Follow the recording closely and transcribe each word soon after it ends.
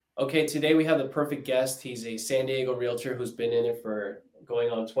Okay, today we have the perfect guest. He's a San Diego realtor who's been in it for going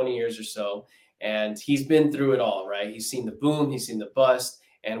on 20 years or so. And he's been through it all, right? He's seen the boom, he's seen the bust.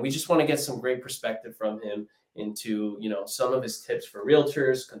 And we just want to get some great perspective from him into, some of his tips for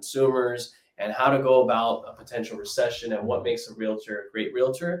realtors, consumers, and how to go about a potential recession and what makes a realtor a great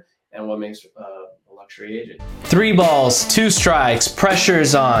realtor and what makes a luxury agent. Three balls, two strikes, pressure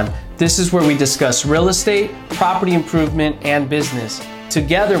is on. This is where we discuss real estate, property improvement, and business.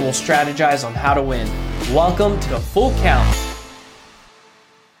 Together, we'll strategize on how to win. Welcome to the Full Count.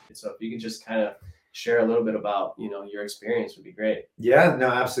 So if you can just kind of share a little bit about, your experience would be great. Yeah, no,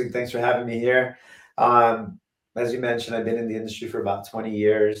 absolutely. Thanks for having me here. As you mentioned, I've been in the industry for about 20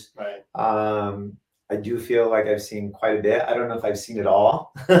 years. Right. I do feel like I've seen quite a bit. I don't know if I've seen it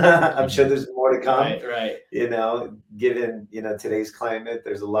all. I'm sure there's more to come. Right. Given, today's climate,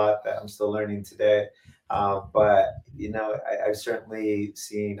 there's a lot that I'm still learning today. But I've certainly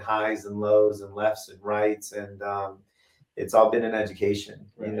seen highs and lows and lefts and rights, and it's all been an education,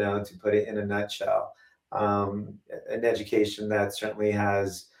 Right. to put it in a nutshell. An education that certainly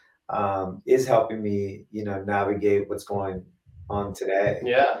is helping me, navigate what's going on today.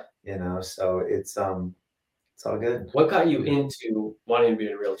 Yeah. So it's all good. What got you into wanting to be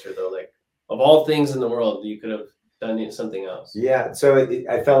a realtor, though? Like, of all things in the world, you could have done something else. Yeah, so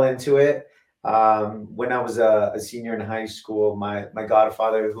I fell into it when I was a senior in high school. My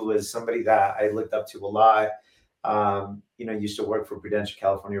godfather, who was somebody that I looked up to a lot, used to work for Prudential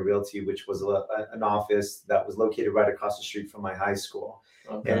California Realty, which was an office that was located right across the street from my high school.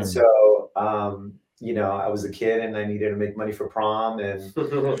 Okay. And so, I was a kid and I needed to make money for prom and,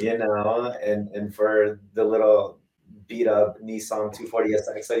 and for the little beat up Nissan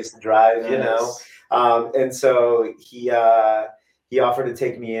 240SX I used to drive, Nice. And so he offered to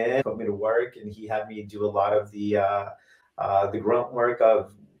take me in, put me to work, and he had me do a lot of the grunt work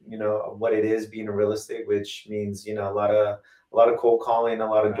of what it is being a real estate, which means a lot of cold calling, a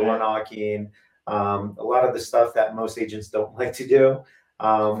lot of door knocking, a lot of the stuff that most agents don't like to do.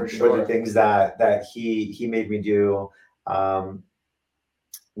 For sure. Were the things that he made me do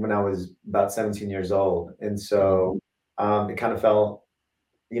when I was about 17 years old, and so it kind of fell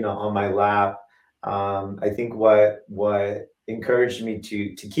on my lap. I think what encouraged me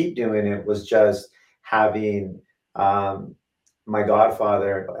to keep doing it was just having my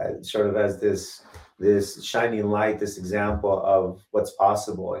godfather sort of as this shining light, this example of what's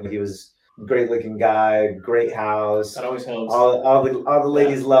possible. And he was a great looking guy, great house. That always helps. All the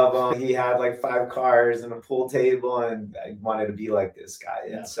ladies love him. He had like 5 cars and a pool table, and I wanted to be like this guy.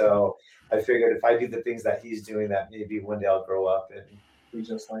 Yeah. And so I figured if I do the things that he's doing, that maybe one day I'll grow up and be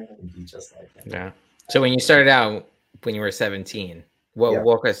just like him. Yeah. So when you started out when you were 17,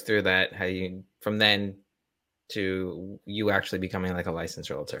 walk us through that, how you from then to you actually becoming like a licensed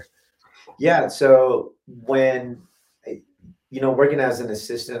realtor. Yeah. So when, working as an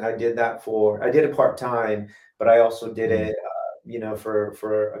assistant, I did it part-time, but I also did it,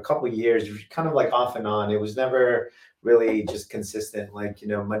 for a couple of years, kind of like off and on. It was never really just consistent, like,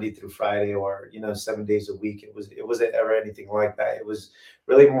 Monday through Friday or, 7 days a week. It wasn't ever anything like that. It was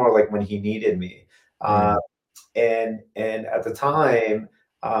really more like when he needed me. And at the time,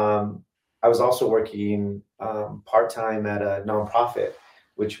 I was also working part-time at a nonprofit,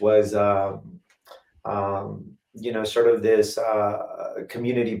 which was, sort of this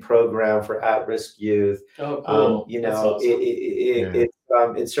community program for at-risk youth. Oh, cool. That's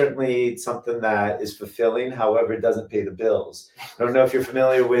awesome. It's certainly something that is fulfilling. However, it doesn't pay the bills. I don't know if you're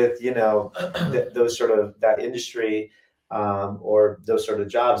familiar with, those sort of that industry or those sort of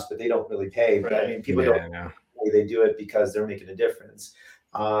jobs, but they don't really pay. Right. But I mean, people don't pay. They do it because they're making a difference.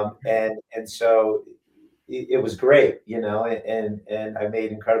 And so it was great, and I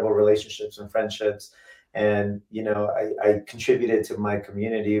made incredible relationships and friendships, and, I contributed to my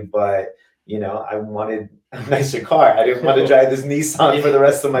community, but, I wanted a nicer car. I didn't want to drive this Nissan for the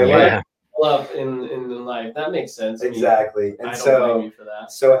rest of my life. Love in life. That makes sense. Exactly. And I don't blame you for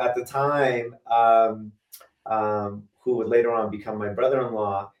that. So at the time, who would later on become my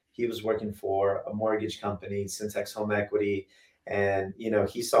brother-in-law, he was working for a mortgage company, Syntex Home Equity. And,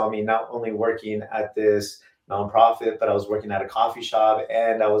 he saw me not only working at this nonprofit, but I was working at a coffee shop,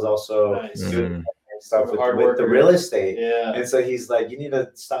 and I was also doing stuff with the real estate. Yeah. And so he's like, you need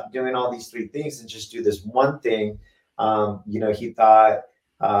to stop doing all these 3 things and just do this one thing. He thought,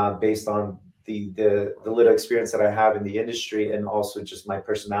 based on the little experience that I have in the industry and also just my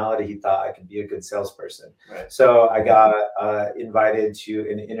personality, he thought I could be a good salesperson. Right. So I got invited to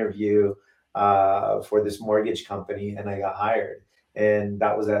an interview for this mortgage company, and I got hired. And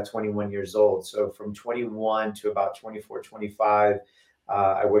that was at 21 years old. So from 21 to about 24, 25,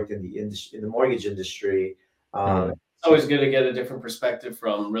 I worked in the mortgage industry. It's always good to get a different perspective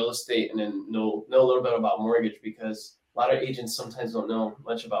from real estate and then know a little bit about mortgage, because a lot of agents sometimes don't know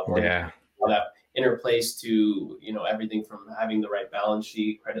much about mortgage. Yeah. That interplays to, everything from having the right balance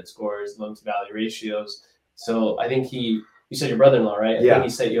sheet, credit scores, loan to value ratios. So I think you said your brother-in-law, right? I think he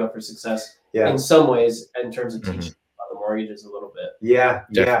set you up for success in some ways in terms of teaching about the mortgages a little bit. Yeah,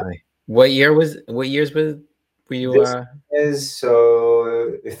 definitely. What years were you? This is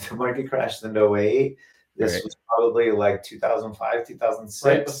so if the market crashed in 08, this was probably like 2005, 2006.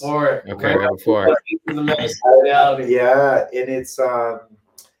 Right before. Okay, right before. Yeah, and it's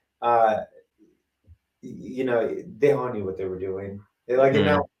they all knew what they were doing. Like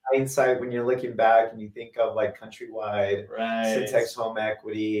in hindsight, when you're looking back and you think of like Countrywide, Syntex Home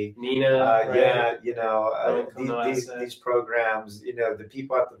Equity, Nina, these programs, the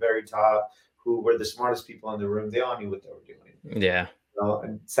people at the very top who were the smartest people in the room, they all knew what they were doing. Yeah.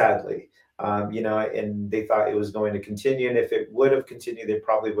 And sadly, and they thought it was going to continue. And if it would have continued, they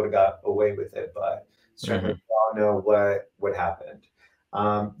probably would have got away with it. But certainly we all know what happened.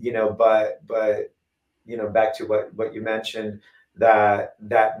 But back to what you mentioned, that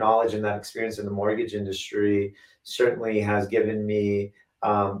knowledge and that experience in the mortgage industry certainly has given me,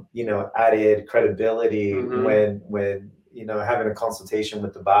 added credibility when having a consultation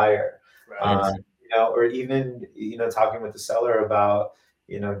with the buyer, or even, talking with the seller about,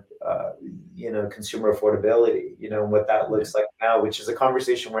 consumer affordability, what that looks like now, which is a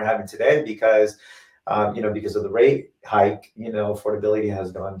conversation we're having today because of the rate hike, affordability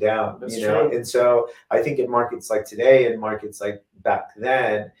has gone down. That's true. And so I think in markets like today and markets like back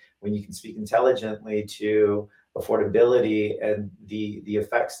then, when you can speak intelligently to affordability and the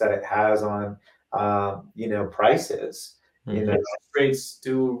effects that it has on, prices, rates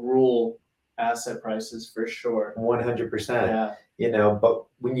do rule asset prices for sure. 100%. Yeah. But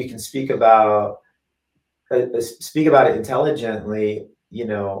when you can speak about it intelligently,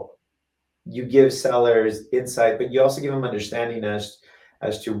 you give sellers insight, but you also give them understanding as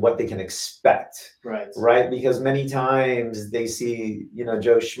to what they can expect. Right. Because many times they see,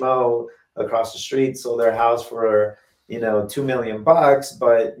 Joe Schmo across the street sold their house for, $2 million,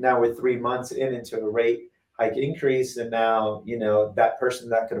 but now we're 3 months into a rate hike increase. And now, that person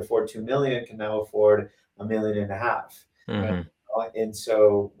that could afford 2 million can now afford $1.5 million. Right? And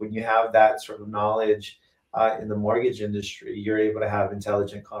so when you have that sort of knowledge in the mortgage industry, you're able to have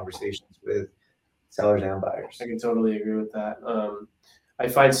intelligent conversations with sellers and buyers. I can totally agree with that. I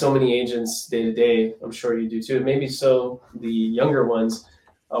find so many agents day to day, I'm sure you do too, maybe so the younger ones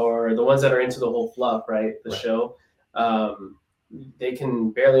or the ones that are into the whole fluff, right? The show, they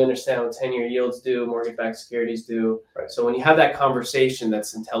can barely understand what 10-year yields do, mortgage-backed securities do. So when you have that conversation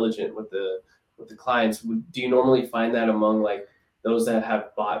that's intelligent with the clients, do you normally find that among like those that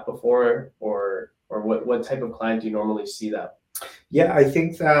have bought before, or what type of client do you normally see that? Yeah, I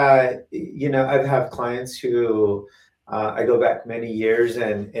think that, I've had clients who I go back many years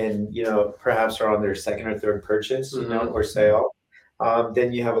and perhaps are on their second or third purchase, or sale.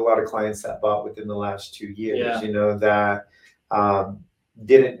 Then you have a lot of clients that bought within the last 2 years, that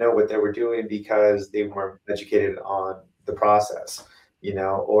didn't know what they were doing because they weren't educated on the process,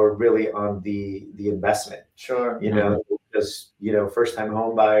 or really on the investment. Sure. Just, first time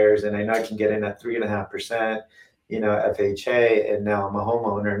home buyers, and I know I can get in at 3.5%, FHA, and now I'm a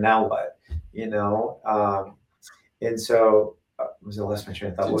homeowner. Now what? And so was the last my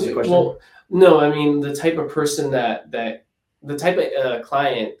train of thought? What was the question? Well, no, I mean the type of person that the type of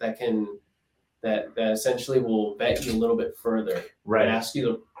client that essentially will vet you a little bit further, and ask you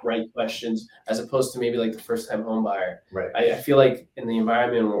the right questions, as opposed to maybe like the first time home buyer. I feel like in the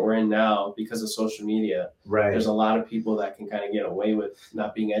environment where we're in now, because of social media, there's a lot of people that can kind of get away with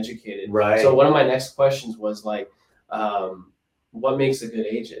not being educated. So one of my next questions was like, what makes a good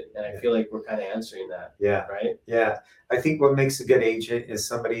agent? And I feel like we're kind of answering that. Right. Yeah. I think what makes a good agent is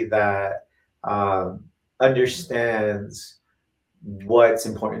somebody that understands what's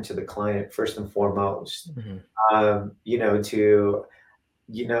important to the client first and foremost. I've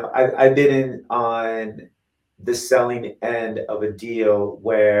been in on the selling end of a deal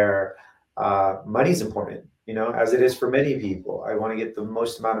where money's important, as it is for many people. I want to get the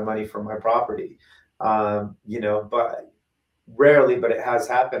most amount of money from my property, but rarely, but it has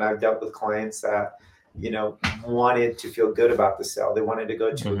happened. I've dealt with clients that, wanted to feel good about the sale. They wanted to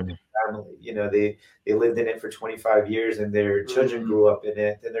go to a good family. They lived in it for 25 years and their children grew up in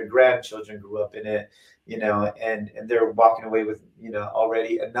it and their grandchildren grew up in it, and they're walking away with,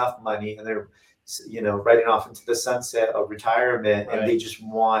 already enough money, and they're, riding off into the sunset of retirement, and they just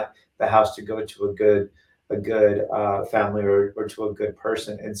want the house to go to a a good family or to a good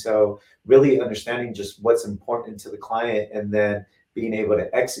person. And so really understanding just what's important to the client and then being able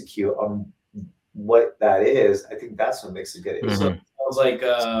to execute on what that is, I think that's what makes a good agent. So it sounds like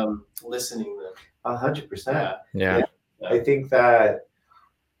listening then. 100%. Yeah. I think that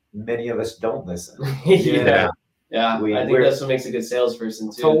many of us don't listen. Yeah. I think we're that's what makes a good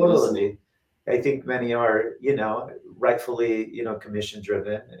salesperson too. totally. Listening. I think many are, rightfully, commission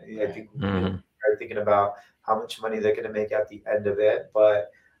driven. I think are thinking about how much money they're going to make at the end of it.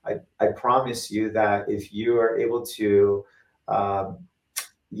 But I promise you that if you are able to,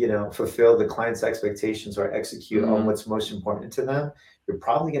 fulfill the client's expectations or execute on what's most important to them, you're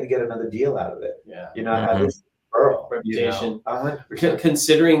probably going to get another deal out of it. Yeah. At least reputation. 100%.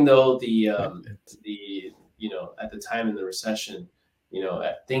 Considering though the at the time in the recession,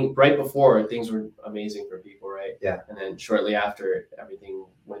 I think right before things were amazing for people, right? Yeah. And then shortly after, everything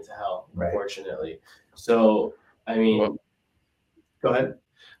went to hell, Right. unfortunately. So, I mean, go ahead.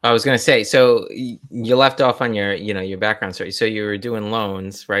 I was going to say, so you left off on your background story. So you were doing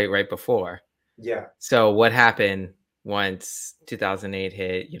loans, right before. Yeah. So what happened once 2008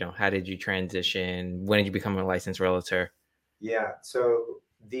 hit? How did you transition? When did you become a licensed realtor? Yeah. So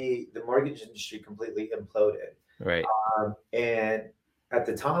the mortgage industry completely imploded. Right. And at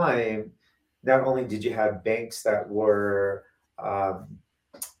the time, not only did you have banks that were,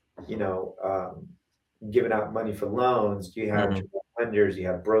 giving out money for loans, you had lenders, you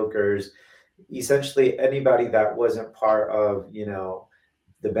had brokers, essentially anybody that wasn't part of,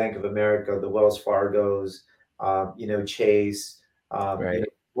 the Bank of America, the Wells Fargos, Chase, Right.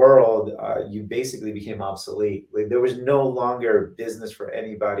 world, you basically became obsolete. Like there was no longer business for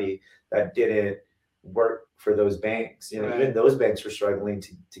anybody that didn't work for those banks. Even those banks were struggling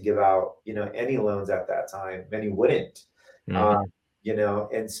to give out, any loans at that time. Many wouldn't.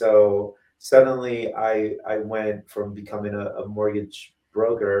 And so suddenly I went from becoming a mortgage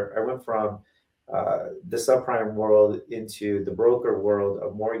broker. I went from the subprime world into the broker world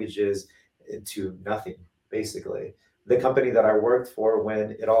of mortgages into nothing, basically. The company that I worked for,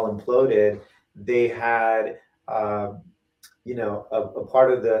 when it all imploded, they had, a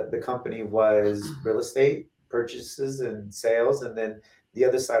part of the company was real estate purchases and sales. And then the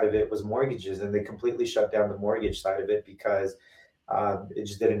other side of it was mortgages. And they completely shut down the mortgage side of it because it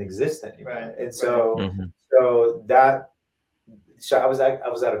just didn't exist anymore. Right. And so, so I was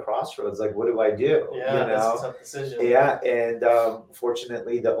at a crossroads. Like, what do I do? Yeah, that's a tough decision. Yeah, and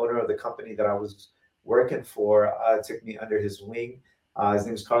fortunately, the owner of the company that I was working for took me under his wing. His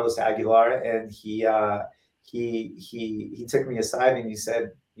name is Carlos Aguilar, and he took me aside and he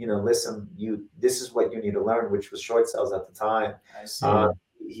said, listen, this is what you need to learn, which was short sales at the time. I see.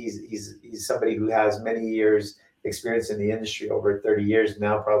 He's somebody who has many years experience in the industry, over 30 years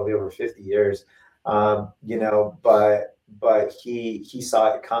now, probably over 50 years. But he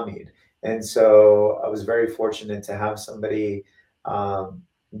saw it coming. And so I was very fortunate to have somebody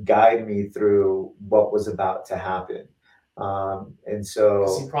guide me through what was about to happen. And so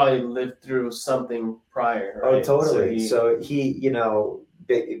 'cause he probably lived through something prior, right? Oh, totally. So he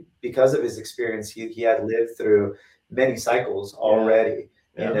because of his experience, he had lived through many cycles already.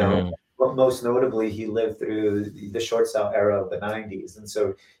 But most notably, he lived through the short sale era of the 90s. And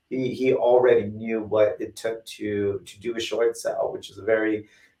so he already knew what it took to do a short sale, which is a very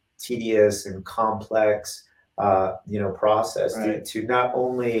tedious and complex process to not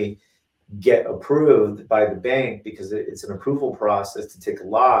only get approved by the bank, because it's an approval process to take a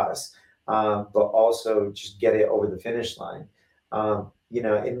loss, but also just get it over the finish line. And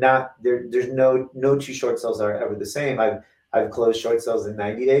there's no two short sales are ever the same. I've closed short sales in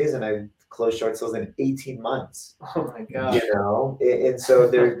 90 days and I've closed short sales in 18 months. Oh my God. And so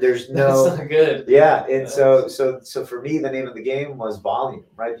there's no That's not good. Yeah. And so for me, the name of the game was volume,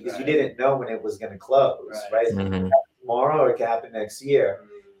 right? Because you didn't know when it was going to close, right? Tomorrow or it could happen next year.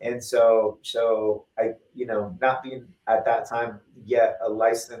 And so I, not being at that time yet a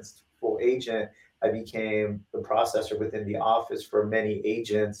licensed full agent, I became the processor within the office for many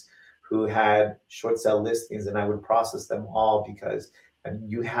agents who had short sale listings, and I would process them all because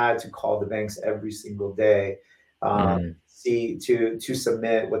you had to call the banks every single day, to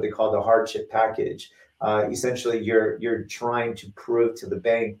submit what they call the hardship package. Essentially, you're trying to prove to the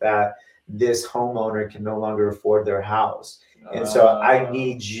bank that this homeowner can no longer afford their house. And so I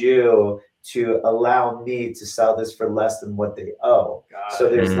need you to allow me to sell this for less than what they owe. So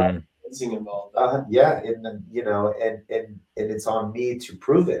there's involved. And and it's on me to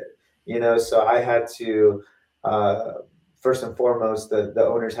prove it. So I had to first and foremost, the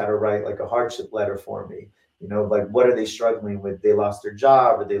owners had to write like a hardship letter for me. Like what are they struggling with? They lost their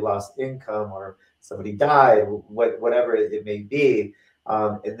job, or they lost income, or somebody died, whatever it may be.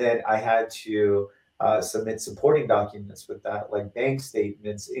 And then I had to submit supporting documents with that, like bank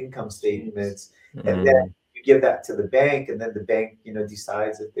statements, income statements, and then Mm. you give that to the bank, and then the bank,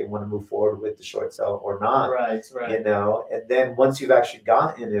 decides if they want to move forward with the short sale or not. Right, right. And then once you've actually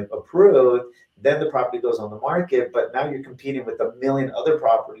gotten it approved, then the property goes on the market. But now you're competing with a million other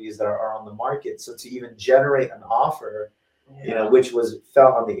properties that are on the market. So to even generate an offer, Yeah. which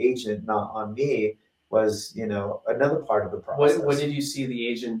fell on the agent, not on me, was another part of the process. What did you see the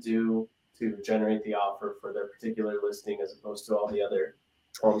agent do to generate the offer for their particular listing as opposed to all the other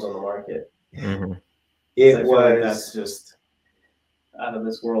homes on the market? Mhm. It I feel was like that's just out of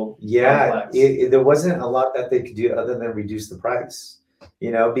this world yeah, complex. there wasn't a lot that they could do other than reduce the price,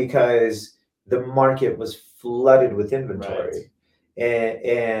 because the market was flooded with inventory.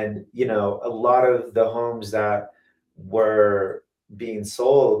 And a lot of the homes that were being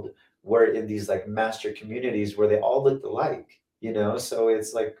sold were in these like master communities where they all looked alike. So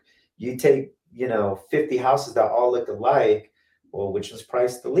it's like you take 50 houses that all look alike. Well, which was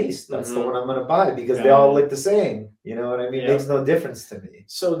priced the least? That's the one I'm going to buy because they all look the same. You know what I mean? Yeah. Makes no difference to me.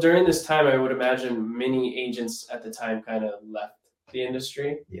 So during this time, I would imagine many agents at the time kind of left the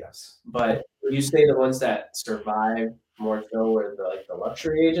industry. Yes. But would you say the ones that survived more so were the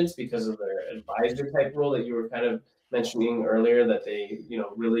luxury agents because of their advisor type role that you were kind of mentioning earlier, that they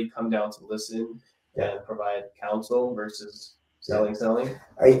really come down to listen and provide counsel versus selling.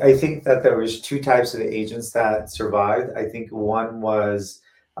 I think that there was two types of agents that survived. I think one was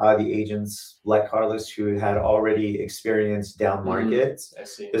the agents like Carlos who had already experienced down markets. I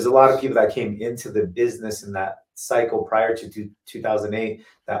see. There's a lot of people that came into the business in that cycle prior to 2008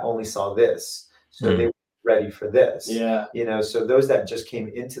 that only saw this. So they were ready for this. Yeah. So those that just came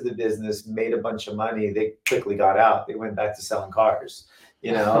into the business, made a bunch of money, they quickly got out. They went back to selling cars.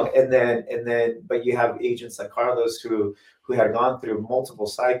 And then but you have agents like Carlos who had gone through multiple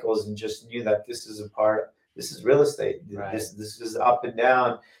cycles and just knew that this is real estate. Right. This is up and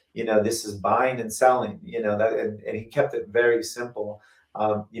down. This is buying and selling. That, and he kept it very simple.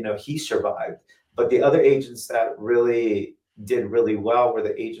 He survived. But the other agents that really did really well were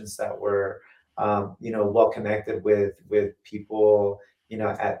the agents that were, well connected with people,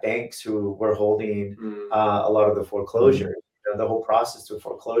 at banks who were holding a lot of the foreclosures. The whole process to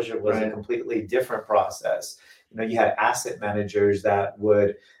foreclosure was a completely different process. You had asset managers that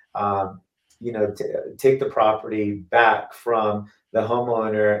would, take the property back from the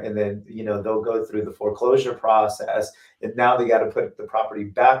homeowner, and then they'll go through the foreclosure process, and now they got to put the property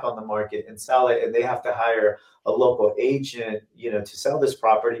back on the market and sell it, and they have to hire a local agent, to sell this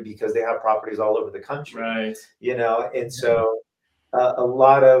property because they have properties all over the country. Right. And so a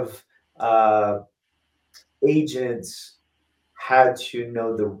lot of agents had to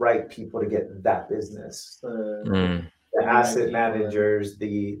know the right people to get that business. The asset managers,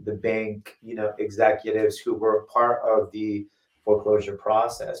 the bank, executives who were part of the foreclosure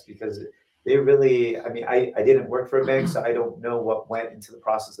process, because they really, I didn't work for a bank, so I don't know what went into the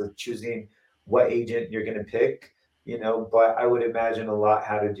process of choosing what agent you're going to pick, but I would imagine a lot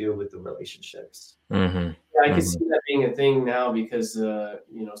had to do with the relationships. Mm-hmm. Yeah, I can see that being a thing now because,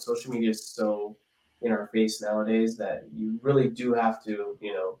 social media is so in our face nowadays that you really do have to,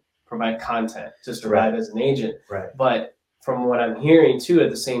 provide content to survive as an agent. Right. But from what I'm hearing too, at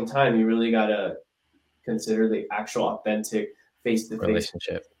the same time, you really got to consider the actual authentic face-to-face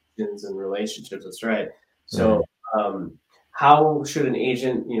relationship and relationships. That's right. So, how should an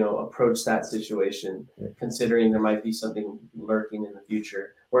agent, approach that situation, considering there might be something lurking in the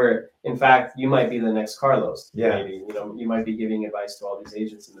future, where in fact you might be the next Carlos? Maybe you might be giving advice to all these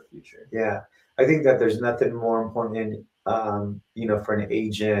agents in the future. Yeah, I think that there's nothing more important, for an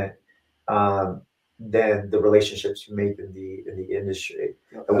agent than the relationships you make in the industry.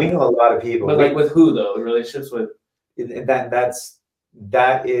 Okay. And we know a lot of people. But like with who though? Relationships with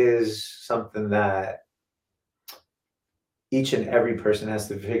that is something that each and every person has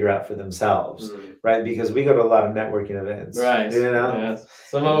to figure out for themselves, right? Because we go to a lot of networking events, right? Yes.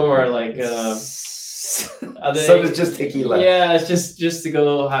 Some of them are like, some is just tequila. Yeah, it's just to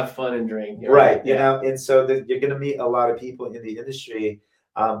go have fun and drink, right? And so you're going to meet a lot of people in the industry,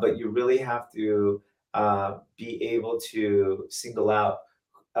 but you really have to be able to single out,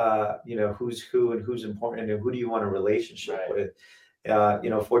 who's who and who's important and who do you want a relationship with.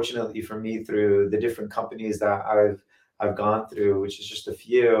 Fortunately for me, through the different companies that I've gone through, which is just a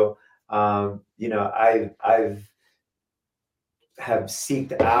few, I've have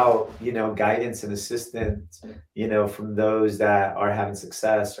seeked out, guidance and assistance, from those that are having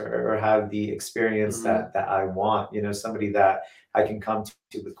success, or have the experience that I want, somebody that I can come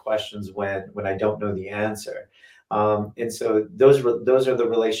to with questions when I don't know the answer. And so those are the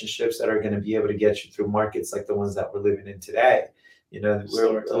relationships that are going to be able to get you through markets like the ones that we're living in today.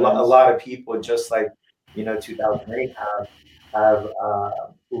 We're a lot of people, just like 2008, have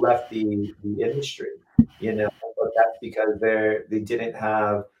left the industry. But that's because they didn't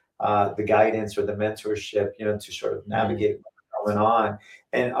have the guidance or the mentorship, to sort of navigate what's going on.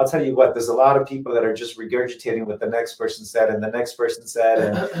 And I'll tell you what, there's a lot of people that are just regurgitating what the next person said and the next person said,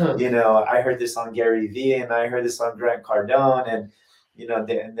 and I heard this on Gary Vee, and I heard this on Grant Cardone, and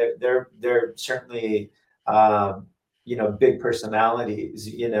they're certainly big personalities.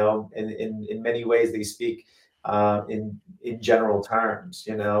 In many ways they speak in general terms.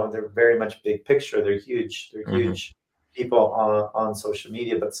 They're very much big picture. They're huge. They're huge people on social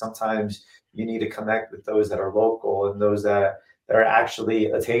media, but sometimes you need to connect with those that are local and those that are actually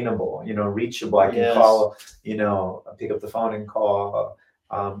attainable, reachable. I can call, pick up the phone and call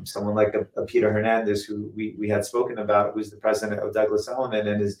someone like a Peter Hernandez, who we had spoken about, who's the president of Douglas Elliman,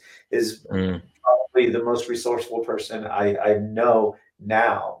 and is probably the most resourceful person I know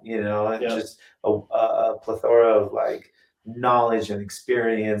now. And just a plethora of like knowledge and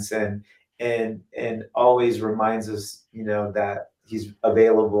experience, and always reminds us, that he's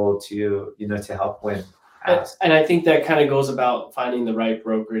available to help when asked. And I think that kind of goes about finding the right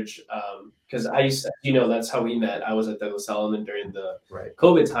brokerage. Because I used to, that's how we met. I was at Douglas Elliman during the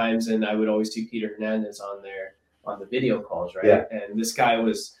COVID times, and I would always see Peter Hernandez on the video calls, right? Yeah. And this guy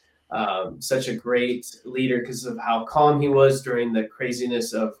was such a great leader because of how calm he was during the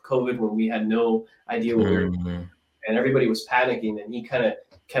craziness of COVID, when we had no idea what we were doing, and everybody was panicking, and he kind of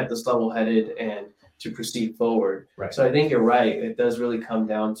kept us level-headed and to proceed forward. Right. So I think you're right. It does really come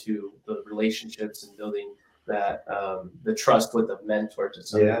down to the relationships and building that the trust with a mentor to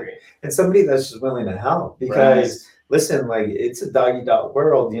some degree, and somebody that's just willing to help. Because listen, like, it's a dog-eat-dog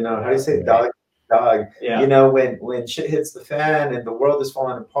world. How do you say dog? When shit hits the fan and the world is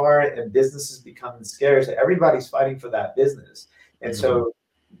falling apart and business is becoming scarce, everybody's fighting for that business, and so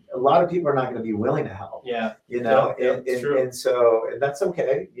a lot of people are not going to be willing to help. And so that's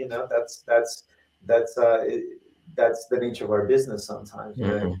okay. That's the nature of our business sometimes.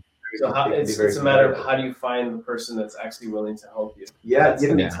 So it's a matter of how do you find the person that's actually willing to help you.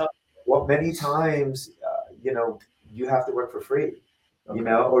 Well, many times you have to work for free.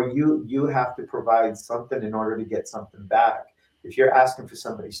 Or you have to provide something in order to get something back. If you're asking for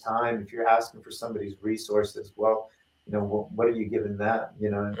somebody's time, if you're asking for somebody's resources, well, what are you giving them?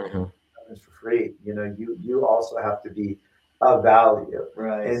 It's for free. You also have to be of value.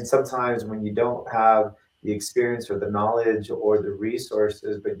 Right. And sometimes when you don't have the experience or the knowledge or the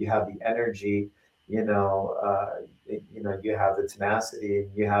resources, but you have the energy, you have the tenacity,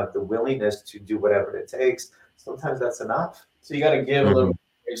 and you have the willingness to do whatever it takes, sometimes that's enough. So you got to give a little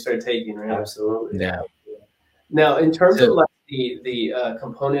before you start taking, right? Absolutely. Yeah. Now, in terms of like the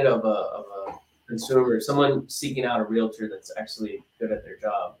component of a consumer, someone seeking out a realtor that's actually good at their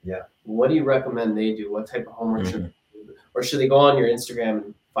job, what do you recommend they do? What type of homework should they do? Or should they go on your Instagram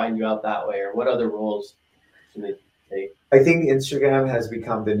and find you out that way? Or what other roles should they take? I think Instagram has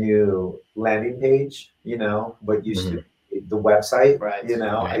become the new landing page, what used to be the website, right? I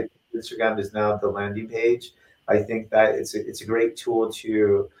think Instagram is now the landing page. I think that it's a great tool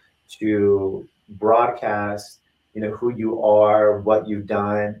to broadcast, who you are, what you've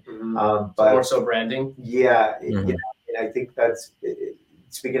done. But more so branding. And I think that's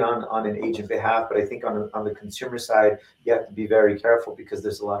speaking on an agent behalf, but I think on the consumer side, you have to be very careful because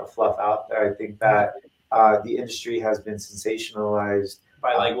there's a lot of fluff out there. I think that the industry has been sensationalized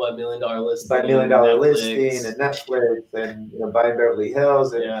by like what, $1 Million Listing, by $1 Million Listing and Netflix and Buying Beverly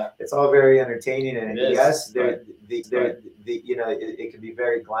Hills, and it's all very entertaining, and yes, it can be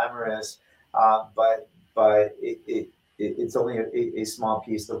very glamorous, but it's only a small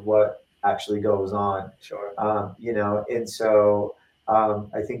piece of what actually goes on. Sure. And so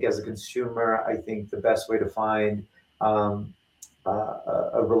I think as a consumer, I think the best way to find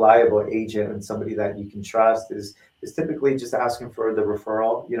a reliable agent and somebody that you can trust is typically just asking for the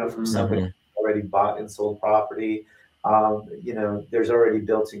referral, from somebody who already bought and sold property. There's already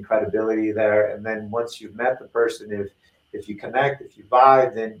built-in credibility there. And then once you've met the person, if you connect, if you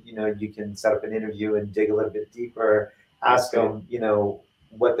vibe, then, you can set up an interview and dig a little bit deeper, ask them,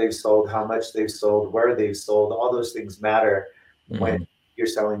 what they've sold, how much they've sold, where they've sold. All those things matter when you're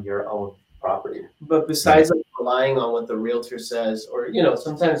selling your own property. But besides like relying on what the realtor says, or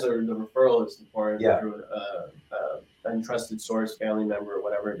sometimes the referral is important through trusted source, family member, or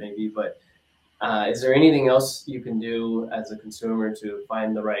whatever it may be. But is there anything else you can do as a consumer to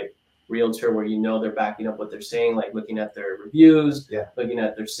find the right realtor where you know they're backing up what they're saying, like looking at their reviews, looking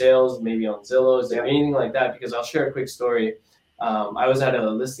at their sales, maybe on Zillow, is there anything like that? Because I'll share a quick story. I was at a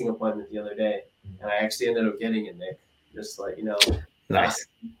listing appointment the other day, and I actually ended up getting it, Nick. Just like, Nice.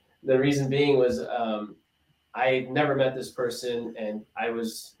 The reason being was I never met this person, and I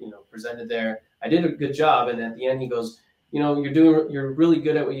was, presented there. I did a good job, and at the end, he goes, you're really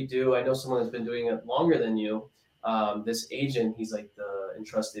good at what you do. I know someone that's been doing it longer than you. This agent, he's like the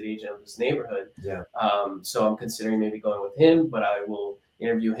entrusted agent of this neighborhood. Yeah. So I'm considering maybe going with him, but I will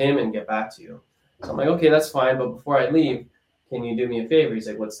interview him and get back to you. So I'm like, okay, that's fine. But before I leave, can you do me a favor? He's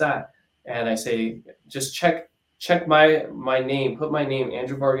like, what's that? And I say, just check my name, put my name,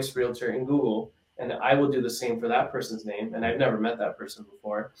 Andrew Vargas Realtor, in Google, and I will do the same for that person's name. And I've never met that person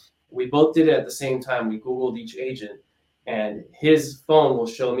before. We both did it at the same time. We Googled each agent, and his phone will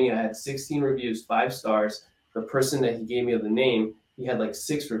show me I had 16 reviews, 5 stars. The person that he gave me the name, he had like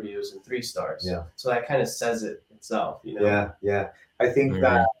 6 reviews and 3 stars. Yeah. So that kind of says it itself, Yeah, yeah. I think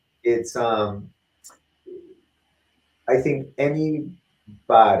that it's I think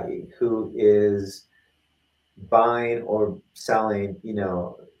anybody who is buying or selling,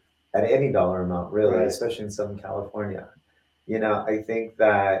 at any dollar amount, really, especially in Southern California, I think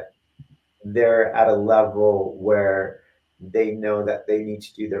that they're at a level where they know that they need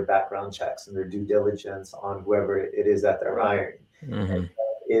to do their background checks and their due diligence on whoever it is that they're hiring. And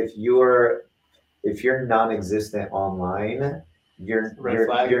if you're non-existent online, you're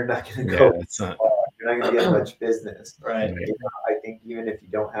not going to go. You're not going to get much business. Right. I think even if you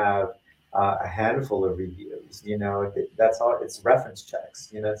don't have a handful of reviews, that's all. It's reference checks.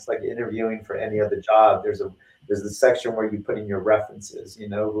 It's like interviewing for any other job. There's a section where you put in your references.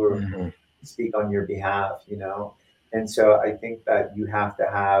 Who speak on your behalf. And so I think that you have to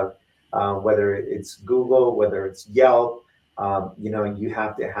have, whether it's Google, whether it's Yelp, you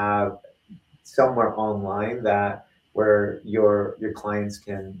have to have somewhere online where your clients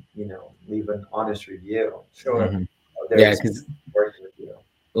can, leave an honest review. Sure. Yeah, because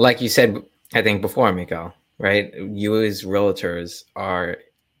like you said, I think before, Miko, right? You as realtors are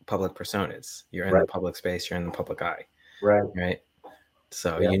public personas. You're in the public space. You're in the public eye. Right.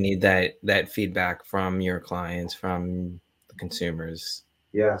 So you need that feedback from your clients, from the consumers,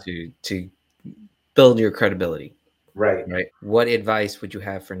 to build your credibility. Right. What advice would you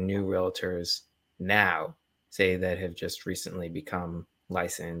have for new realtors now, say that have just recently become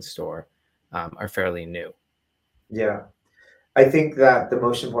licensed or are fairly new? Yeah, I think that the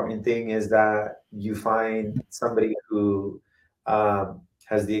most important thing is that you find somebody who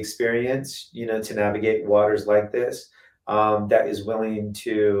has the experience, to navigate waters like this. That is willing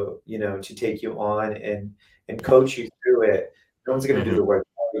to, to take you on and coach you through it. No one's going to do the work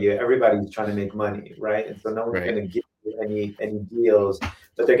for you. Everybody's trying to make money, right? And so no one's going to give you any deals,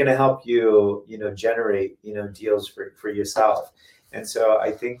 but they're going to help you, generate, deals for yourself. And so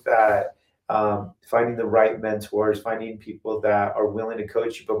I think that finding the right mentors, finding people that are willing to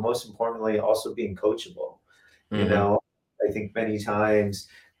coach you, but most importantly, also being coachable. I think many times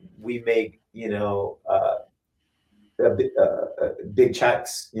we make, big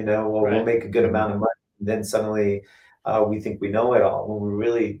checks, we'll make a good amount of money, and then suddenly we think we know it all when we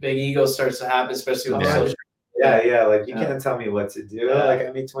really big ego starts to happen, especially with social. Yeah, like you can't tell me what to do. Like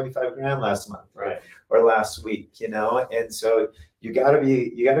I made 25 grand last month, or last week, and so you gotta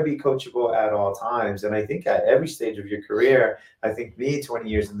be coachable at all times. And I think at every stage of your career, I think me 20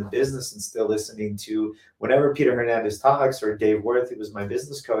 years in the business and still listening to whenever Peter Hernandez talks or Dave Worth, who was my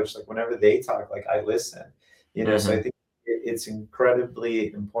business coach, like whenever they talk, like I listen. So I think it's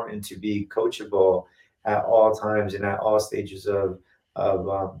incredibly important to be coachable at all times and at all stages of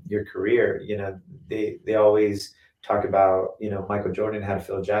your career. They always talk about, Michael Jordan had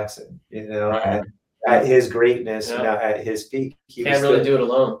Phil Jackson, and at his greatness, at his peak, he can't really do it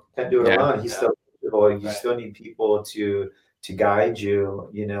alone. Can't do it alone. He's still coachable. You still need people to guide you,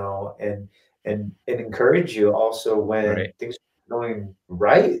 and encourage you also when things are going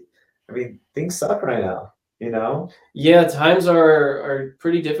right. I mean, things suck right now. Yeah, times are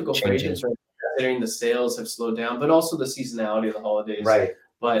pretty difficult for agents, right? Considering the sales have slowed down, but also the seasonality of the holidays.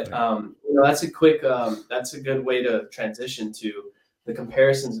 But that's a good way to transition to the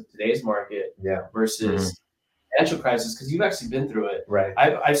comparisons of today's market versus financial crisis, because you've actually been through it.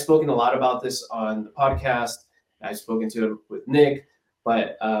 I've spoken a lot about this on the podcast. I've spoken to it with Nick.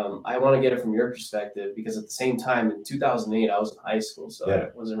 But I want to get it from your perspective, because at the same time, in 2008, I was in high school, so I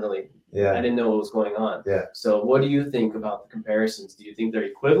wasn't really, I didn't know what was going on. So what do you think about the comparisons? Do you think they're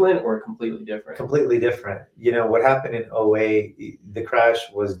equivalent or completely different? Completely different. You know, what happened in '08, the crash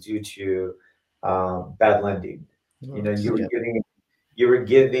was due to bad lending. You know, you were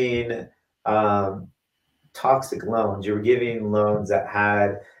giving toxic loans. You were giving loans that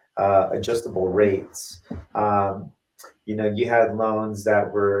had adjustable rates. You know, you had loans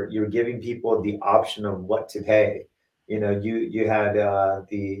that you were giving people the option of what to pay. You know, you had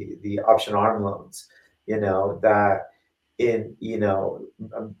the option arm loans. You know that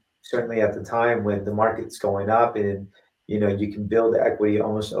certainly at the time when the market's going up and you can build equity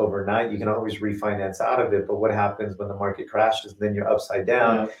almost overnight, you can always refinance out of it. But what happens when the market crashes? Then you're upside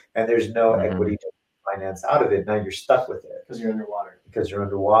down, and there's no equity to finance out of it. Now you're stuck with it because you're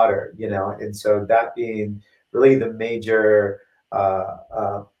underwater. And so that being really the major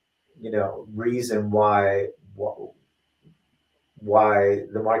reason why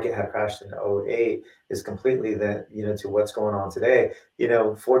the market had crashed in '08 is completely to what's going on today.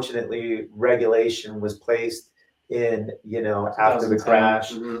 Fortunately, regulation was placed in, after the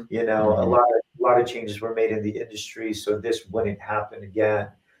crash. A lot of changes were made in the industry so this wouldn't happen again.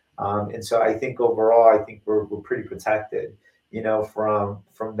 And so I think overall, we're pretty protected, from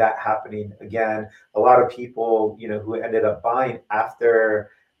that happening again. A lot of people, who ended up buying after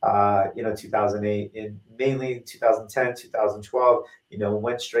 2008 and mainly 2010, 2012,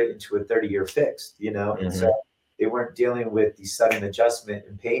 went straight into a 30-year fixed, and so they weren't dealing with the sudden adjustment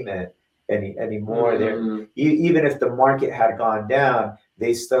in payment anymore. Even if the market had gone down,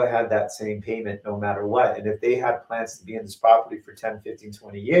 they still had that same payment no matter what. And if they had plans to be in this property for 10, 15,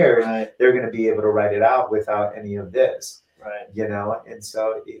 20 years, they're going to be able to write it out without any of this. And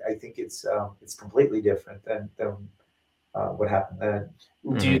so I think it's completely different than what happened then.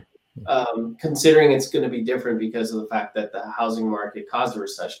 Do you, considering it's going to be different because of the fact that the housing market caused a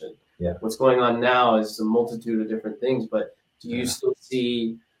recession, what's going on now is a multitude of different things, but do you still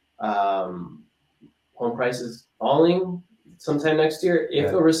see home prices falling sometime next year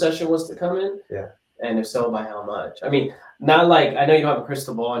if a recession was to come in? And if so, by how much? I mean, not like, I know you don't have a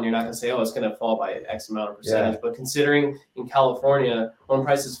crystal ball and you're not going to say, oh, it's going to fall by X amount of percentage, but considering in California, home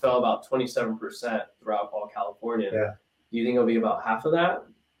prices fell about 27% throughout all California. Do you think it'll be about half of that?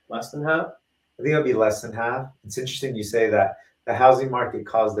 Less than half? I think it'll be less than half. It's interesting you say that. The housing market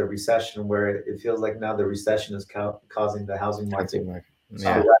caused the recession, where it feels like now the recession is causing the housing market.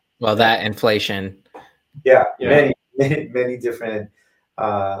 Well, that inflation. Many different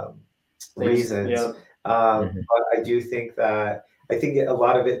reasons. But I do think that a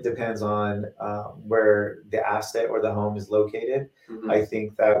lot of it depends on where the asset or the home is located. I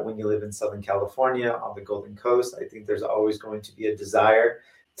think that when you live in Southern California on the Golden Coast, I think there's always going to be a desire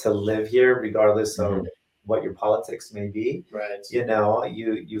to live here, regardless of what your politics may be.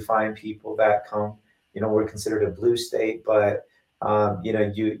 You find people that come, we're considered a blue state, but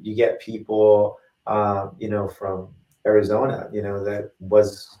you get people from Arizona, that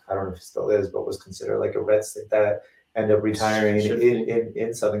was, I don't know if it still is, but was considered like a red state, that end up retiring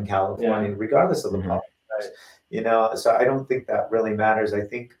in Southern California, regardless of the politics. So I don't think that really matters. I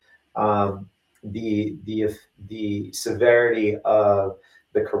think the severity of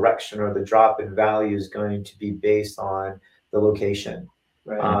the correction or the drop in value is going to be based on the location.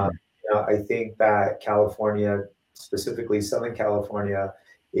 I think that California, specifically Southern California,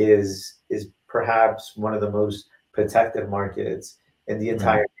 is perhaps one of the most protected markets in the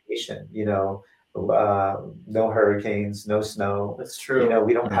entire nation. No hurricanes, no snow. That's true.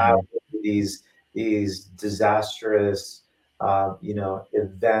 We don't have these disastrous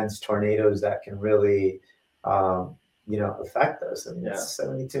events, tornadoes that can really affect us. I mean, it's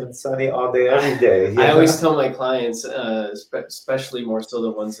 72 and sunny all day, every day. I always tell my clients, especially more so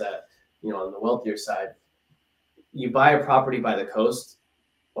the ones that, on the wealthier side, you buy a property by the coast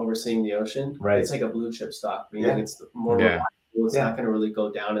overseeing the ocean. It's like a blue chip stock, meaning it's more reliable. It's not going to really go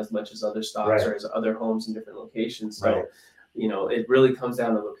down as much as other stocks or as other homes in different locations. So, it really comes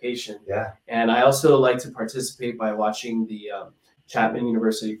down to location. And I also like to participate by watching the Chapman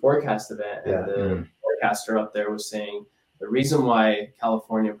University forecast event, and the forecaster up there was saying the reason why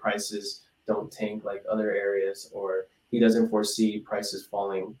California prices don't tank like other areas, or he doesn't foresee prices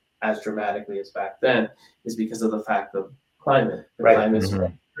falling as dramatically as back then, is because of the fact of climate. The climate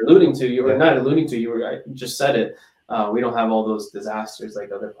you're alluding to, you were not alluding to, I just said it. We don't have all those disasters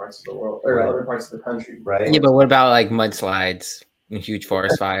like other parts of the world or other parts of the country. Yeah, but what about like mudslides and huge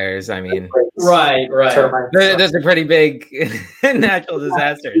forest fires? I mean, right. Those are pretty big natural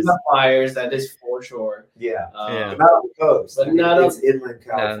disasters. Fires, that is shore. Yeah. Yeah. Not on the coast. But I mean, not on- it's inland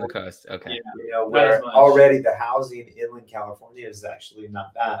Not on the California. coast. Okay. Yeah. You know, Not as where much. already the housing in inland California is actually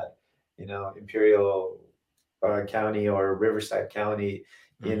not bad. You know, Imperial County or Riverside County,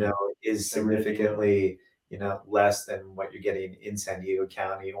 you Mhm. know, is San Bernardino. significantly, you know, less than what you're getting in San Diego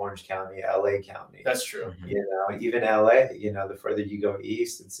County, Orange County, LA County. That's true. Mhm. You know, even LA, you know, the further you go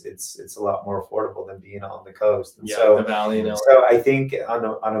east, it's a lot more affordable than being on the coast. And Yeah, so the valley in LA. so I think on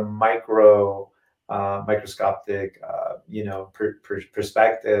a microscopic, you know,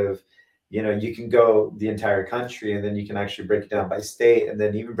 perspective, you know, you can go the entire country, and then you can actually break it down by state, and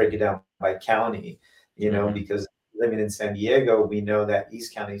then even break it down by county, you know, Mhm. because living in San Diego, we know that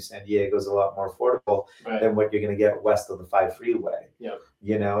East County, San Diego is a lot more affordable Right. than what you're going to get west of the 5 freeway. Yep.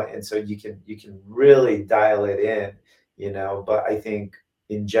 You know, and so you can really dial it in, you know, but I think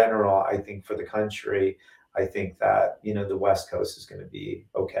in general, I think for the country, I think that, you know, the West Coast is going to be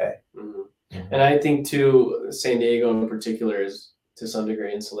okay. Mhm. Mhm. And I think too, San Diego in particular is to some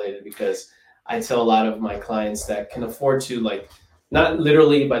degree insulated, because I tell a lot of my clients that can afford to, like, not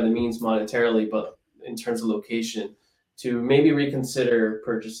literally by the means monetarily, but in terms of location, to maybe reconsider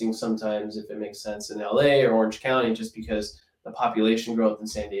purchasing sometimes if it makes sense in LA or Orange County, just because the population growth in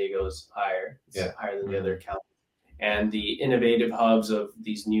San Diego is higher. It's Yeah. higher than the Mhm. other counties. And the innovative hubs of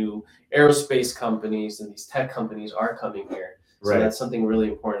these new aerospace companies and these tech companies are coming here. So Right. that's something really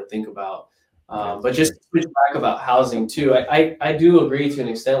important to think about. That's But just to switch back about housing too, I do agree to an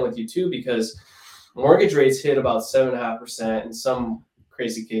extent with you too, because mortgage rates hit about 7.5%, in some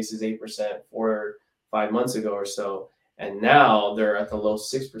crazy cases 8% 4 or 5 months ago or so, and now they're at the low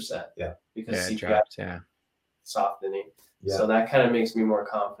 6%. Yeah. Because Yeah, it CPI dropped. Yeah. softening. Yeah. So that kind of makes me more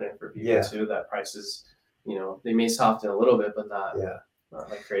confident for people Yeah. too, that prices, you know, they may soften a little bit, but not Yeah.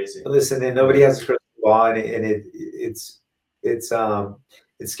 like crazy. But listen, and nobody has a crystal ball, and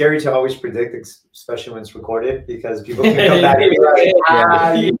it's scary to always predict, especially when it's recorded, because people can come back and be like,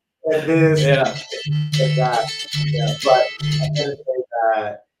 you said this, Yeah. said that. Yeah. But I'm gonna say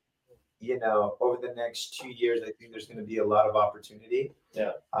that, you know, over the next 2 years, I think there's going to be a lot of opportunity.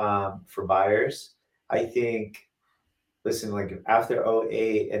 Yeah. For buyers. I think, listen, like after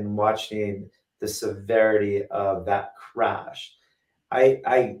 08 and watching the severity of that crash,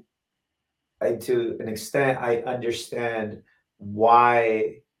 I to an extent, I understand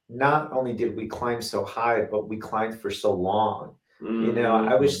why not only did we climb so high, but we climbed for so long. You know,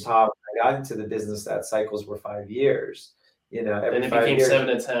 I was taught when I got into the business that cycles were 5 years. You know, every And it 5 became years. 7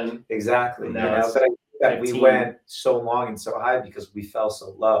 to 10. Exactly. And You now know, it's but I think that we 15. went so long and so high because we fell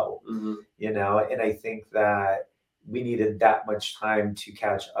so low. Mhm. You know, and I think that we needed that much time to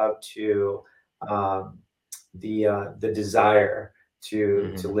catch up to um, the desire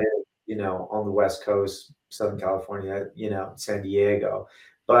to Mhm. live, you know, on the West Coast, Southern California, you know, San Diego.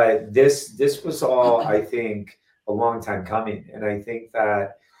 But this was all, I think, a long time coming, and I think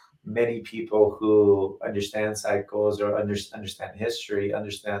that many people who understand cycles or understand history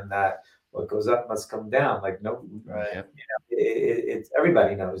understand that what goes up must come down. Like no, Right. Yep. it's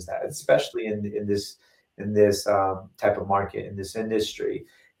everybody knows that, especially in this type of market, in this industry.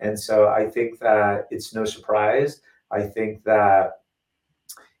 And so I think that it's no surprise. I think that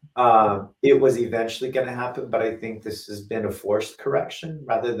it was eventually going to happen, but I think this has been a forced correction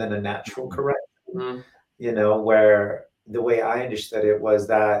rather than a natural correction. Mhm. You know, where the way I understood it was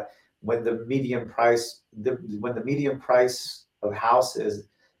that when the median price, when the median price of houses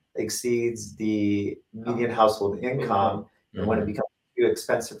exceeds the median household income, and when it Mhm. becomes too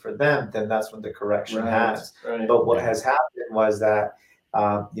expensive for them, then that's when the correction Right. has. Right. But what Yeah. has happened was that,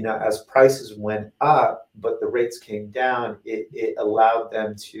 you know, as prices went up, but the rates came down, it allowed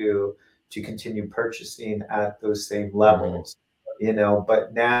them to continue purchasing at those same levels. You know,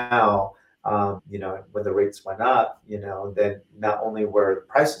 but now, you know, when the rates went up, you know, then not only were the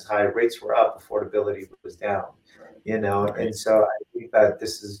prices high, rates were up, affordability was down, you know, Right. and so I think that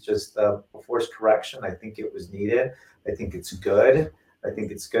this is just a forced correction. I think it was needed. I think it's good. I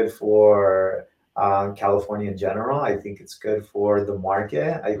think it's good for California in general. I think it's good for the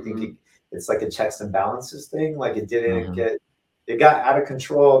market. I think it's like a checks and balances thing. Like it didn't Mhm. it got out of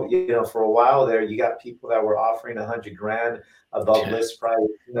control, you know, for a while there. You got people that were offering 100 grand above Yeah. list price,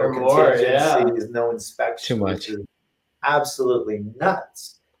 no Or more, contingencies, no Too inspection, which much. is absolutely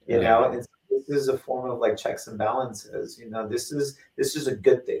nuts. You Yeah. know, and so this is a form of like checks and balances. You know, this is a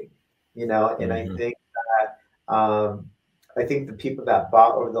good thing. You know, and I Mhm. think that I think the people that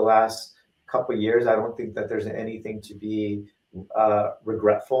bought over the last couple of years, I don't think that there's anything to be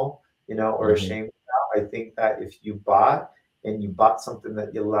regretful, you know, or Mhm. ashamed about. I think that if you bought and you bought something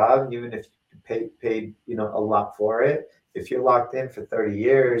that you love, even if paid, you know, a lot for it. If you're locked in for 30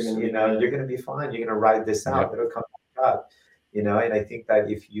 years, you know, you're going to be fine. You're going to ride this out. It'll come back up, you know. And I think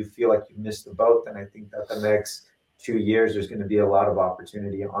that if you feel like you missed the boat, then I think that the next 2 years, there's going to be a lot of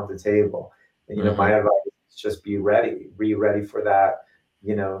opportunity on the table. And, you know, my advice is just be ready for that,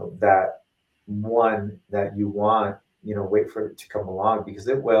 you know, that one that you want, you know, wait for it to come along, because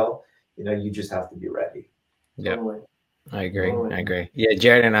it will, you know, you just have to be ready. Yeah. I agree. Yeah,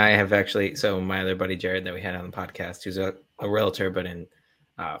 Jared and I have actually, so my other buddy Jared that we had on the podcast, who's a realtor, but in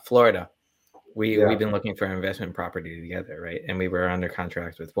Florida, we've been looking for an investment property together, right? And we were under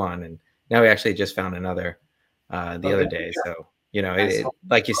contract with one, and now we actually just found another the other day. So, you know,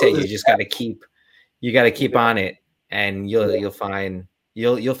 like you said, you just got to keep on it, and you'll find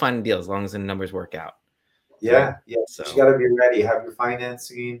a deal as long as the numbers work out. Yeah. So you got to be ready. Have your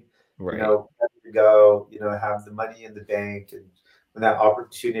financing, you know, ready to go. You know, have the money in the bank, and when that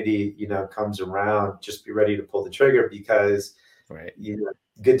opportunity, you know, comes around, just be ready to pull the trigger, because you know,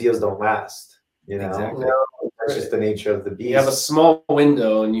 good deals don't last. You know, that's just the nature of the beast. You have a small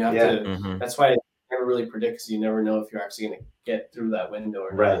window, and you have to. That's why I never really predict, because you never know if you're actually going to get through that window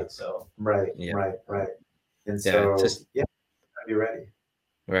or not. So right. And so be ready.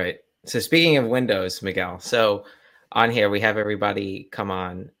 Right. So speaking of windows, Miguel, so on here we have everybody come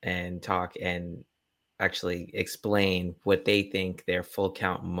on and talk and actually explain what they think their full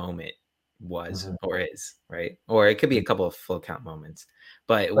count moment was or is, right? Or it could be a couple of full count moments,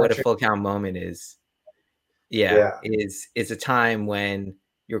 but what a full count moment is, is a time when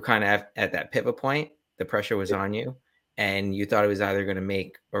you're kind of at that pivot point, the pressure was on you, and you thought it was either going to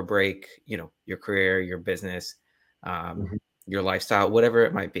make or break, you know, your career, your business, your lifestyle, whatever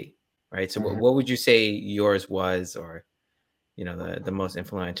it might be, right? So what would you say yours was, or, you know, the most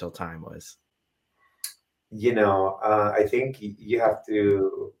influential time was? You know, I think you have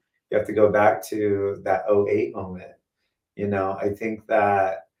to go back to that 08 moment. You know, I think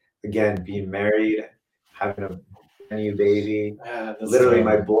that, again, being married, having a brand new baby, literally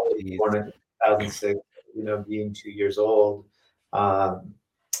my boy was born in 2006, you know, being 2 years old,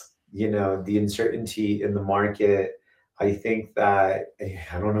 you know, the uncertainty in the market. I think that,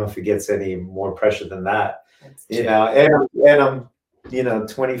 I don't know if it gets any more pressure than that, you know, and I'm, you know,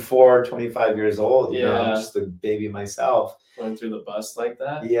 24, 25 years old, you know, I'm just a baby myself. Going through the bus like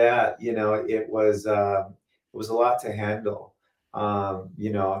that. Yeah. You know, it was a lot to handle,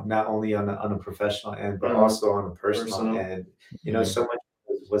 you know, not only on a professional end, but also on a personal end. You know, so much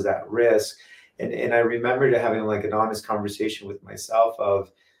was at risk. And I remember having like an honest conversation with myself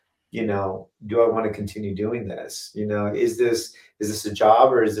of, you know, do I want to continue doing this? You know, is this a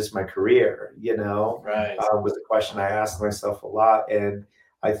job, or is this my career? You know, was a question I asked myself a lot. And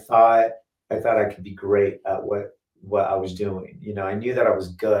I thought I could be great at what I was doing. You know, I knew that I was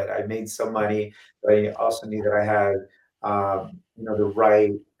good. I made some money, but I also knew that I had, you know, the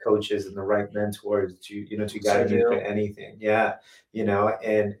right coaches and the right mentors to, you know, to guide me through anything. Yeah. You know,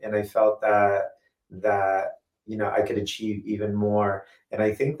 and I felt that, you know, I could achieve even more. And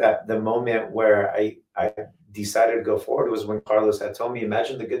I think that the moment where I decided to go forward was when Carlos had told me,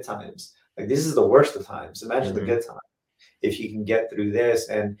 imagine the good times. Like, this is the worst of times. Imagine the good times. If you can get through this.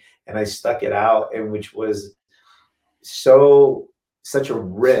 And I stuck it out, and which was such a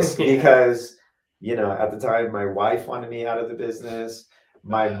risk because, you know, at the time my wife wanted me out of the business.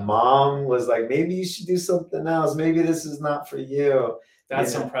 My mom was like, maybe you should do something else. Maybe this is not for you.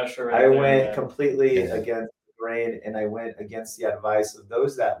 That's some pressure. I went completely against the grain, and I went against the advice of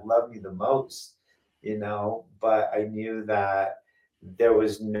those that love me the most, you know, but I knew that there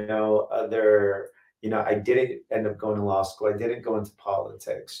was no other, you know, I didn't end up going to law school. I didn't go into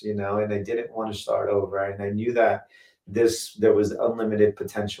politics, you know, and I didn't want to start over. And I knew that there was unlimited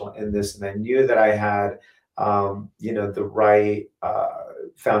potential in this. And I knew that I had, you know, the right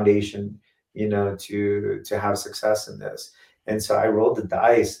foundation, you know, to have success in this. And so I rolled the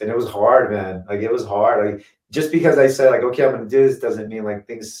dice, and it was hard, man. Like, it was hard. Like, just because I said like, okay, I'm going to do this, doesn't mean like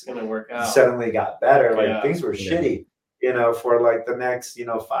things gonna work out. Suddenly got better. Like, things were shitty, you know, for like the next, you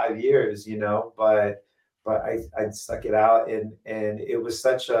know, 5 years, you know, but I stuck it out, and it was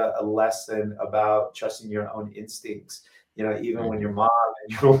such a lesson about trusting your own instincts. You know, even when your mom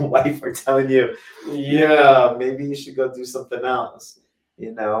and your wife are telling you, yeah, maybe you should go do something else,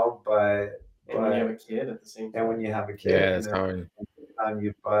 you know, and when you have a kid at the same time. And when you have a kid, it's hard.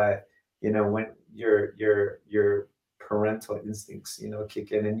 But you know, when your parental instincts, you know,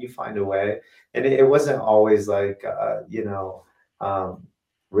 kick in, and you find a way. And it wasn't always like, you know,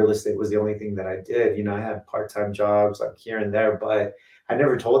 real estate was the only thing that I did. You know, I had part-time jobs like here and there, but I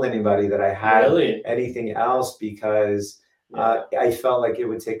never told anybody that I had anything else, because I felt like it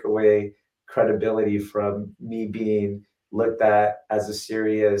would take away credibility from me being looked at as a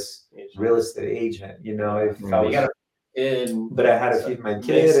serious real estate agent. You know, if I was, but I had to feed my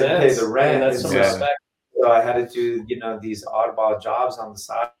kid and pay the rent. That's some respect. So I had to do, you know, these oddball jobs on the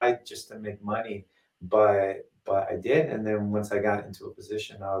side just to make money. But I did. And then once I got into a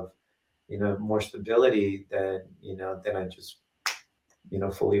position of, you know, more stability, then, you know, then I just, you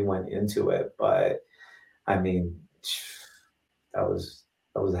know, fully went into it. But I mean, that was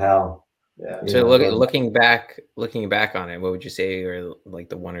hell. Yeah. So looking back on it, what would you say are like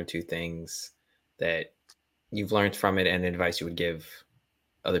the one or two things that you've learned from it and advice you would give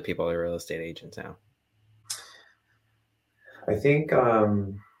other people that are real estate agents now? I think,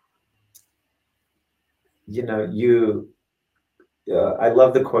 you know, I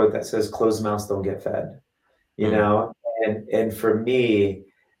love the quote that says, "Closed mouths don't get fed," you know? And for me,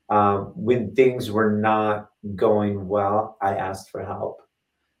 when things were not going well, I asked for help.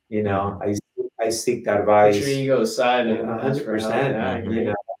 You know, I seek that advice. Put your ego aside and 100%, you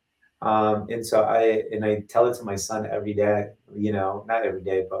know. And so I tell it to my son every day, you know, not every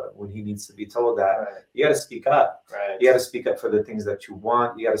day, but when he needs to be told that, you got to speak up. You got to speak up for the things that you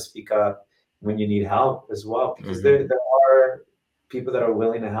want. You got to speak up when you need help as well, because there are people that are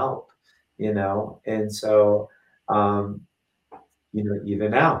willing to help, you know. And so, you know,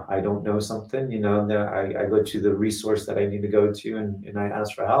 even now, I don't know something, you know, that I go to the resource that I need to go to and I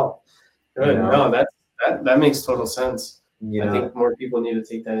ask for help. Good. You know? No, that makes total sense. You know, I think more people need to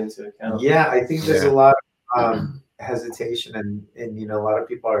take that into account. Yeah, I think there's a lot of hesitation and you know, a lot of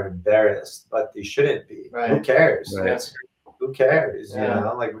people are embarrassed, but they shouldn't be. Who cares? Who cares? You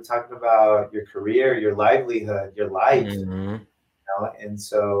know, like we're talking about your career, your livelihood, your life. You know, and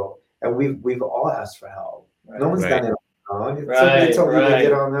so we've all asked for help. No one's done it on their own. Somebody told me they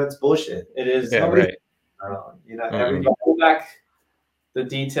did on that. It's bullshit. It is. You know, everybody pull back the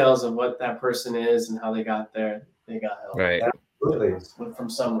details of what that person is and how they got there. They got help. Right. Absolutely. From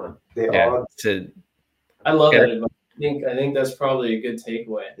someone. They all. I love that advice. I think that's probably a good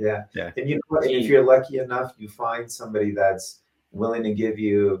takeaway. Yeah. And you know what? If you're lucky enough, you find somebody that's willing to give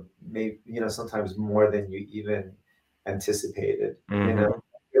you maybe, you know, sometimes more than you even anticipated. You know,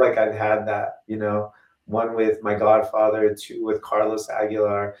 I feel like I've had that, you know, 1 with my godfather, 2 with Carlos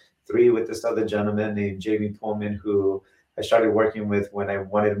Aguilar, 3 with this other gentleman named Jamie Pullman, who I started working with when I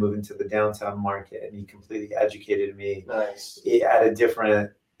wanted to move into the downtown market, and he completely educated me at a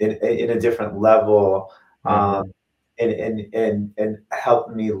different, in a different level, and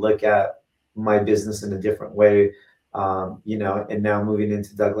helped me look at my business in a different way, you know. And now moving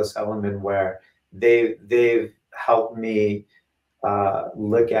into Douglas Elliman, where they've helped me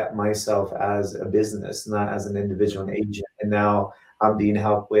look at myself as a business, not as an individual agent. And now I'm being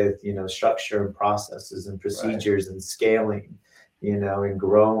helped with, you know, structure and processes and procedures and scaling, you know, and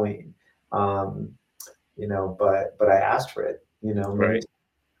growing, you know, but I asked for it, you know.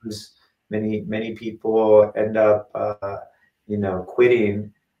 Many people end up, you know,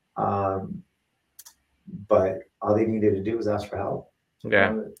 quitting, but all they needed to do was ask for help.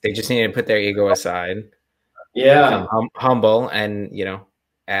 Yeah, they just needed to put their ego aside. Yeah, become humble and, you know,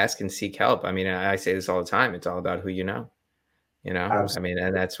 ask and seek help. I mean, I say this all the time. It's all about who you know. You know, Absolutely. I mean,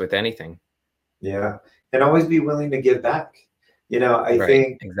 and that's with anything. Yeah, and always be willing to give back. You know, I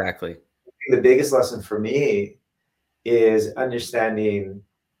think exactly the biggest lesson for me is understanding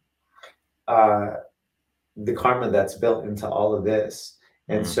the karma that's built into all of this.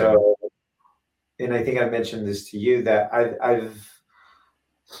 And so, and I think I mentioned this to you, that I've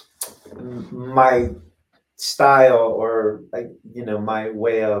my style, or like, you know, my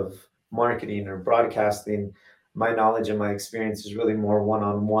way of marketing or broadcasting, my knowledge and my experience is really more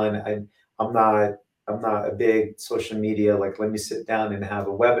one-on-one. I'm not a big social media, like, let me sit down and have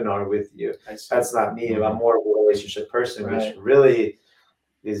a webinar with you. That's not me. I'm more of a relationship person, which really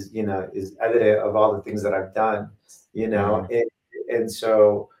is, you know, is evident of all the things that I've done, you know. And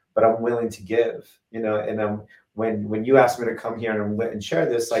so, but I'm willing to give, you know. And when you ask me to come here and share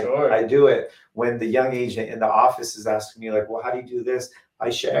this, like, I do it. When the young agent in the office is asking me, like, well, how do you do this? I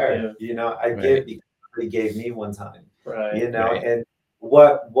share, you know, I give because somebody gave me one time, you know. And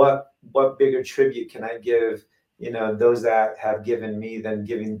what bigger tribute can I give, you know, those that have given me than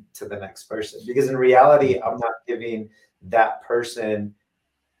giving to the next person? Because in reality, I'm not giving that person,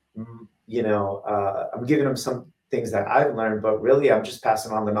 you know, I'm giving them some things that I've learned, but really I'm just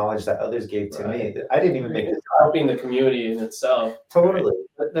passing on the knowledge that others gave to me. I didn't even make it. Helping the community in itself. Totally.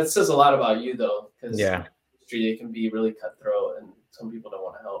 That says a lot about you, though, because in the industry, it can be really cutthroat and some people don't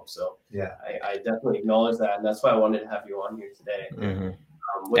want to help. So yeah, I definitely acknowledge that. And that's why I wanted to have you on here today.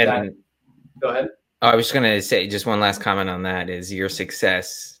 With that, go ahead. I was just going to say just one last comment on that is your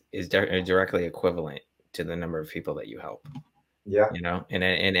success is directly equivalent to the number of people that you help. Yeah. You know, in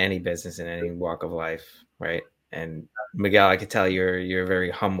any business, in any walk of life, right? And Miguel, I could tell you're a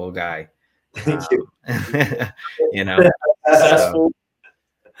very humble guy. Thank you. You know, successful.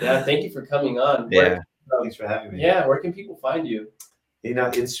 Yeah, thank you for coming on. Thanks for having me. Yeah, where can people find you? You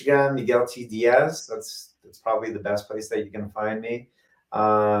know, Instagram, Miguel T. Diaz. That's probably the best place that you can find me. You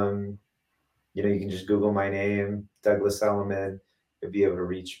know, you can just Google my name, Douglas Elliman. You'll be able to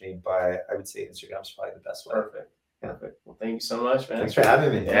reach me by, I would say Instagram's probably the best way. Perfect. Yeah. Perfect. Well, thank you so much, man. Thanks for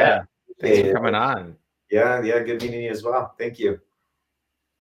having me. Yeah. Thanks for coming on. Yeah. Good meeting you as well. Thank you.